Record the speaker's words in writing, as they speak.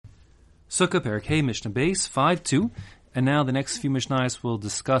Sukkah, Perek Mishnah Beis 5:2, and now the next few Mishnayos will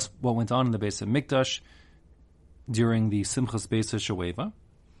discuss what went on in the Beis Hamikdash during the Simchas Beis Sheweva.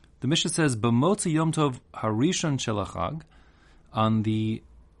 The Mishnah says, "B'motzi Yom Tov Harishon Shelachag," on the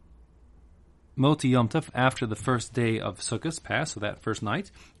Moti Yom Tov, after the first day of Sukkot passed, so that first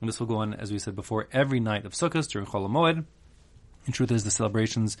night, and this will go on, as we said before, every night of Sukkot during Chol HaMoed. In truth, is the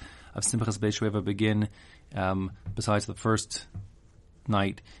celebrations of Simchas Beis Sheweva begin, besides the first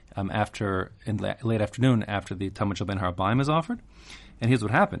night, after in late afternoon, after the Talmud Shel Ben Harabayim is offered. And here's what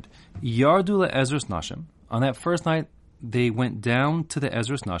happened: Yardu le'Ezras Nashim. On that first night, they went down to the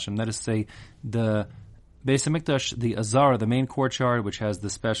Ezras Nashim. That is to say, the Beis Hamikdash, the Azara, the main courtyard, which has the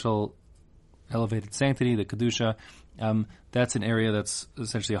special elevated sanctity, the Kedusha. That's an area that's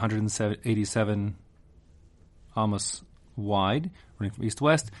essentially 187 amos wide, running from east to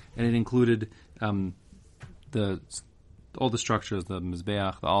west, and it included all the structures, the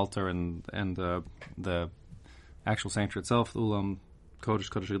Mizbeach, the altar, and the actual sanctuary itself, the Ulam, Kodesh,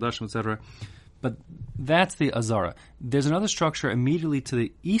 Kodesh HaKodashim, etc. But that's the Azara. There's another structure immediately to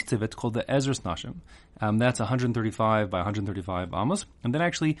the east of it called the Ezras Nashim. That's 135 by 135 amos, and then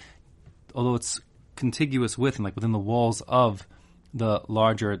actually, although it's contiguous with and like within the walls of the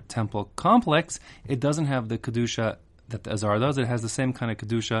larger temple complex, it doesn't have the Kedusha that the Azara does. It has the same kind of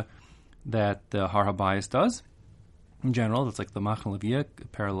Kedusha that the Har HaBayis does. In general, it's like the Machne Leviah,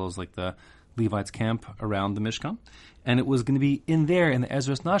 parallels like the Levites' camp around the Mishkan. And it was going to be in there, in the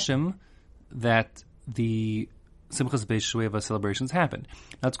Ezras Nashim, that the Simchas Beis Sheweva celebrations happened.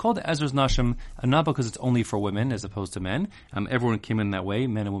 Now, it's called the Ezras Nashim, not because it's only for women as opposed to men. Everyone came in that way,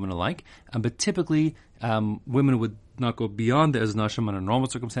 men and women alike. But typically, women would not go beyond the Ezras Nashim under normal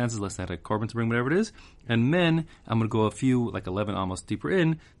circumstances, unless they had a korban to bring, whatever it is. And men would go a few, like 11 almost deeper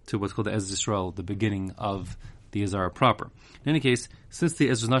in, to what's called the Ezras Yisrael, the beginning of the Azara proper. In any case, since the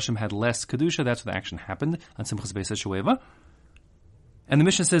Ezras Nashim had less Kedusha, that's where the action happened on Simchas Beis Sheweva. And the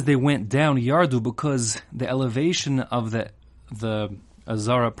Mishnah says they went down Yardu because the elevation of the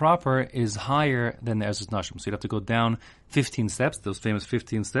Azara proper is higher than the Ezras Nashim. So you'd have to go down 15 steps, those famous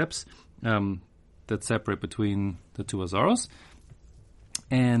 15 steps that separate between the two Azaros.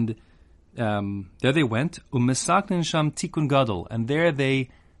 And there they went, U'misaknin sham tikun gadol, and there they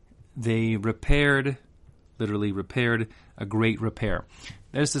literally repaired a great repair.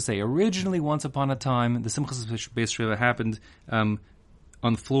 That is to say, originally, once upon a time, the Simchas Beis Sheweva happened on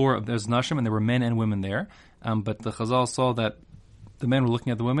the floor of the Ezras Nashim, and there were men and women there. But the Chazal saw that the men were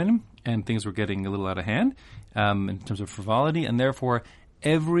looking at the women, and things were getting a little out of hand in terms of frivolity, and therefore,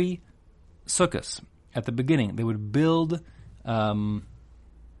 every Sukkot, at the beginning, they would build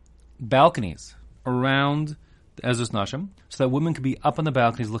balconies around the Ezras Nashim, so that women could be up on the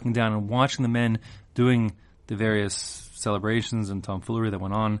balconies looking down and watching the men doing the various celebrations and tomfoolery that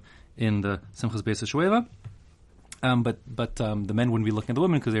went on in the Simchas Beis Sheweva. But the men wouldn't be looking at the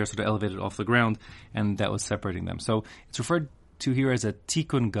women because they were sort of elevated off the ground, and that was separating them. So it's referred to here as a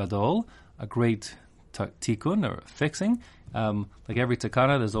tikkun gadol, a great tikkun, or fixing. Like every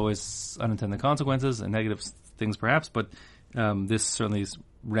takana, there's always unintended consequences and negative things perhaps, but this certainly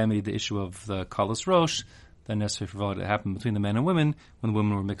remedied the issue of the kalas rosh, the necessary frivolity that happened between the men and women when the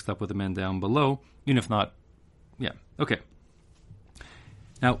women were mixed up with the men down below, even if not, yeah, okay.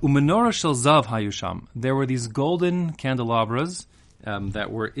 Now, umenorah shel zav hayusham. There were these golden candelabras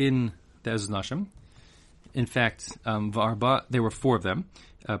that were in the Ezras Nashim. In fact, there were 4 of them.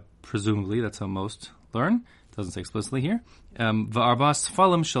 Presumably, that's how most learn. It doesn't say explicitly here. Va'arba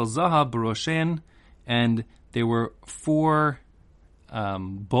sfalim shel zahav baroshen, and there were 4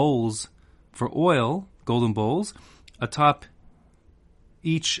 bowls for oil, golden bowls, atop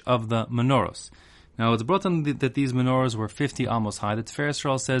each of the menorahs. Now, it's brought on that these menorahs were 50 amos high. The Tiferes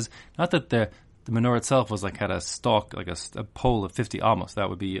Yisrael says not that the menorah itself was had a stalk, like a pole of 50 amos. That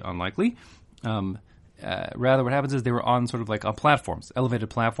would be unlikely. Rather, what happens is they were on sort of like on platforms,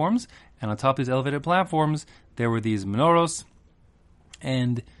 elevated platforms, and on top of these elevated platforms, there were these menorahs,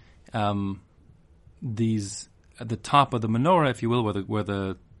 and these at the top of the menorah, if you will, where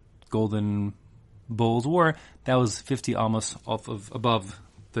the golden bowls were, that was 50 amos above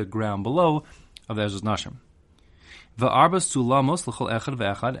the ground below of the Ezras Nashim. Va'arba sulamos l'chol echad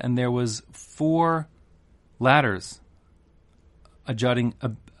ve'echad, and there was 4 ladders adjutting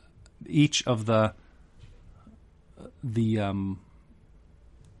each of the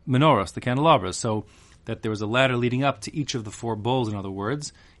menorahs, the candelabras, so that there was a ladder leading up to each of the 4 bowls, in other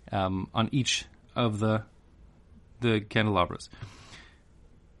words, on each of the candelabras.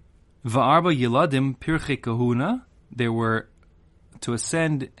 Va'arba yiladim pirchei kahuna, there were, to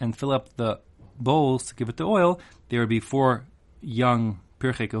ascend and fill up the bowls to give it the oil, there would be 4 young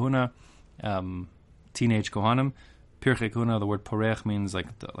pirchei kahuna, teenage kohanim. Pirchei kuna, the word porech means like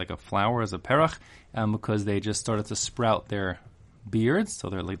a flower as a perach, because they just started to sprout their beards, so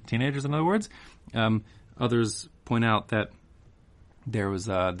they're like teenagers, in other words. Others point out that they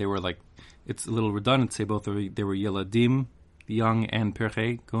were like, it's a little redundant to say both they were yeladim, young, and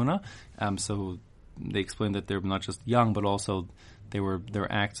pirchei kuna. So they explained that they're not just young, but also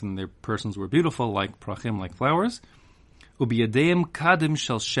their acts and their persons were beautiful, like prachim, like flowers. Ubiyadeim kadim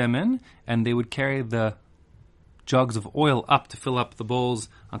shel shemen, and they would carry the jugs of oil up to fill up the bowls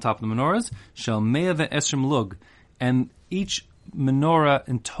on top of the menorahs. Shel mea ve'esrim lug, and each menorah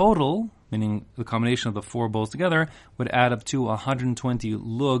in total, meaning the combination of the 4 bowls together, would add up to 120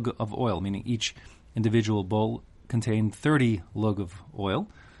 lug of oil, meaning each individual bowl contained 30 lug of oil.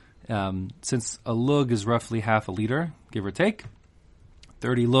 Since a lug is roughly half a liter, give or take,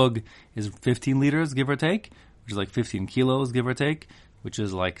 30 lug is 15 liters, give or take, which is like 15 kilos, give or take, which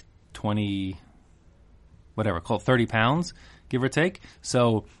is like 20, whatever, call it 30 pounds, give or take.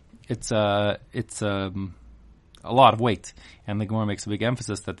 So it's a lot of weight. And the Gemara makes a big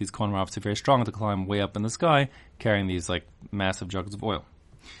emphasis that these Kohen were obviously very strong to climb way up in the sky, carrying these like massive jugs of oil.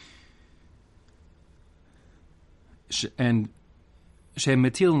 And Shem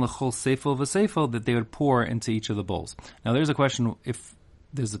metil l'chol seifel v'seifel, that they would pour into each of the bowls. Now there's a question, if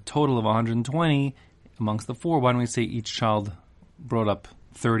there's a total of 120 amongst the 4, why don't we say each child brought up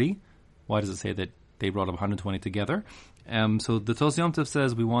 30? Why does it say that they brought up 120 together? So the Tos Yom Tov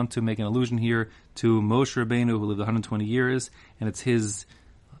says we want to make an allusion here to Moshe Rabbeinu, who lived 120 years, and it's his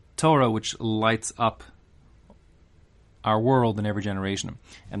Torah which lights up our world in every generation,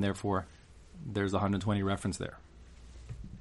 and therefore there's a 120 reference there.